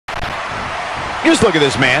Just look at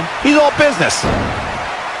this man. He's all business.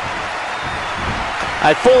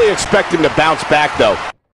 I fully expect him to bounce back, though.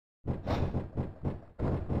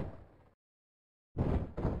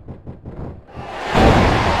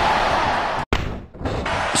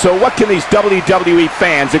 So what can these WWE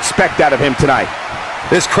fans expect out of him tonight?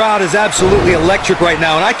 This crowd is absolutely electric right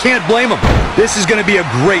now, and I can't blame them. This is going to be a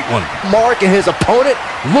great one. Mark and his opponent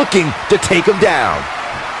looking to take him down.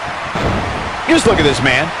 Just look at this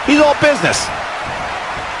man. He's all business.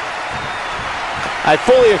 I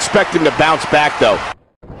fully expect him to bounce back, though.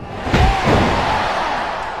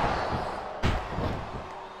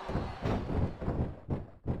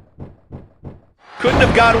 Couldn't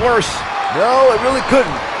have gone worse. No, it really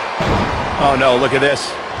couldn't. Oh no, look at this.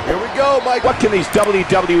 Here we go, Mike. What can these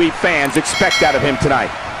WWE fans expect out of him tonight?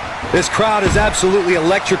 This crowd is absolutely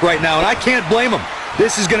electric right now, and I can't blame them.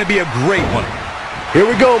 This is going to be a great one. Here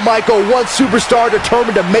we go, Michael. One superstar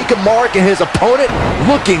determined to make a mark, and his opponent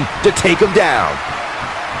looking to take him down.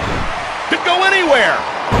 Could go anywhere.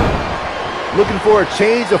 Looking for a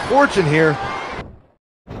change of fortune here.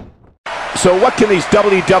 So what can these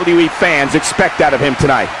WWE fans expect out of him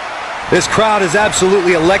tonight? This crowd is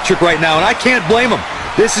absolutely electric right now, and I can't blame them.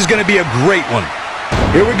 This is going to be a great one.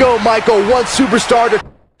 Here we go, Michael. One superstar.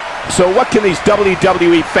 So what can these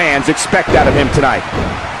WWE fans expect out of him tonight?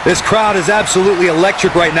 This crowd is absolutely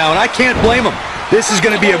electric right now, and I can't blame them. This is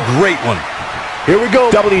going to be a great one. Here we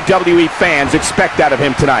go. WWE fans expect out of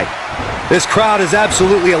him tonight. This crowd is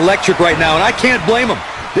absolutely electric right now, and I can't blame them.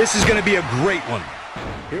 This is going to be a great one.